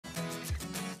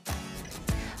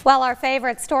Well, our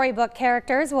favorite storybook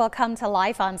characters will come to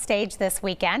life on stage this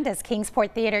weekend as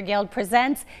Kingsport Theatre Guild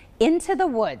presents Into the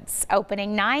Woods.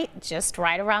 Opening night just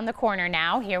right around the corner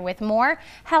now. Here with more,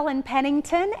 Helen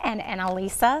Pennington and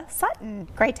Enelisa Sutton.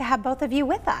 Great to have both of you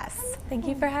with us. Thank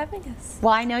you for having us.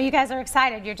 Well, I know you guys are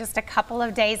excited. You're just a couple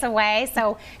of days away,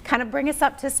 so kind of bring us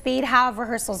up to speed. How have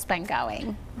rehearsals been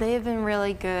going? They have been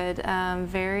really good,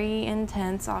 very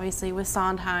intense. Obviously with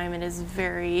Sondheim, it is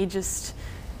very just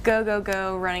go, go,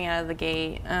 go, running out of the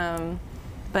gate.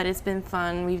 But it's been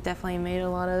fun. We've definitely made a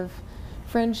lot of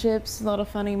friendships, a lot of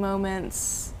funny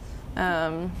moments,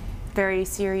 very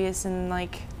serious and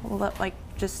like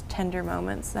just tender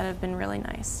moments that have been really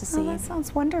nice to see. Oh, that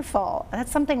sounds wonderful.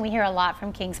 That's something we hear a lot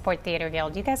from Kingsport Theatre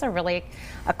Guild. You guys are really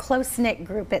a close-knit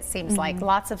group, it seems like.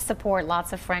 Lots of support,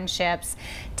 lots of friendships.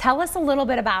 Tell us a little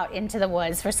bit about Into the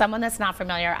Woods. For someone that's not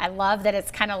familiar, I love that it's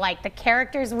kind of like the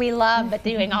characters we love, but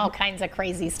doing all kinds of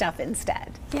crazy stuff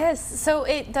instead. Yes, so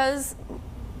it does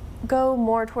go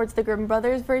more towards the Grimm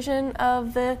Brothers version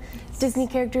of the Disney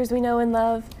characters we know and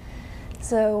love.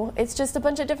 So it's just a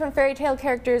bunch of different fairy tale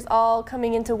characters all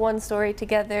coming into one story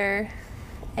together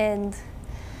and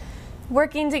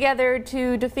working together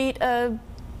to defeat a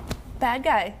bad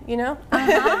guy, you know?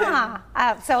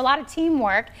 So a lot of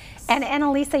teamwork. And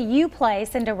Enelisa, you play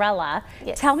Cinderella.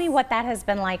 Yes. Tell me what that has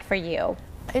been like for you.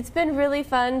 It's been really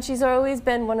fun. She's always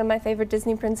been one of my favorite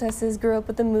Disney princesses, grew up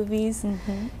with the movies.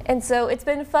 And so it's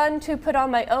been fun to put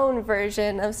on my own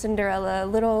version of Cinderella, a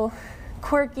little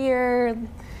quirkier,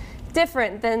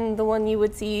 different than the one you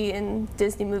would see in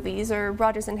Disney movies or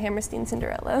Rodgers and Hammerstein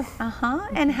Cinderella.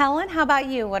 And Helen, how about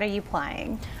you? What are you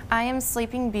playing? I am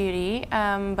Sleeping Beauty,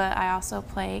 but I also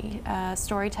play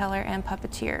storyteller and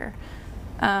puppeteer.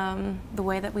 The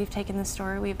way that we've taken the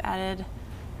story, we've added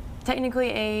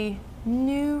technically a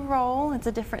new role. It's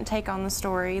a different take on the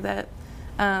story that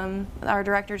our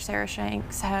director Sarah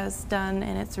Shanks has done,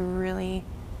 and it's really,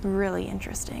 really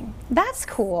interesting. That's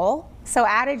cool. So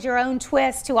added your own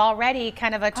twist to already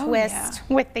kind of a twist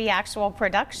with the actual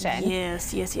production.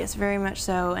 Yes, yes, yes, very much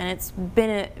so. And it's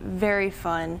been very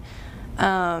fun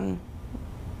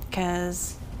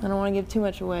because I don't want to give too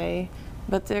much away,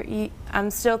 but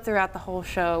I'm still throughout the whole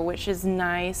show, which is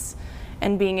nice.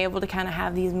 And being able to kind of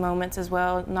have these moments as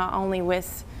well, not only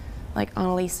with like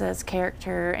Enelisa's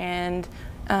character and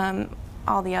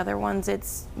all the other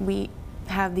ones, we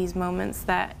have these moments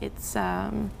that it's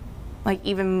like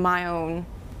even my own,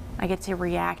 I get to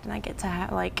react and I get to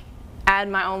like add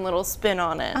my own little spin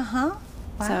on it. Wow.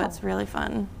 So it's really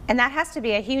fun. And that has to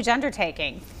be a huge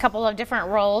undertaking. A couple of different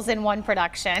roles in one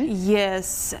production.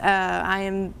 Yes, I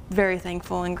am very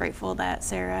thankful and grateful that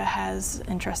Sarah has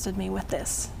entrusted me with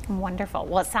this. Wonderful.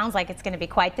 Well, it sounds like it's going to be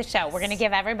quite the show. We're going to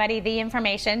give everybody the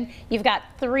information. You've got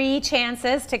 3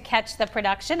 chances to catch the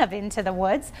production of Into the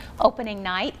Woods. Opening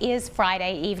night is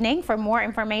Friday evening. For more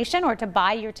information or to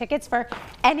buy your tickets for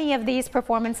any of these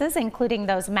performances, including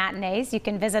those matinees, you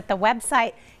can visit the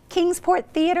website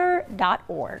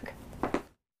kingsporttheatre.org.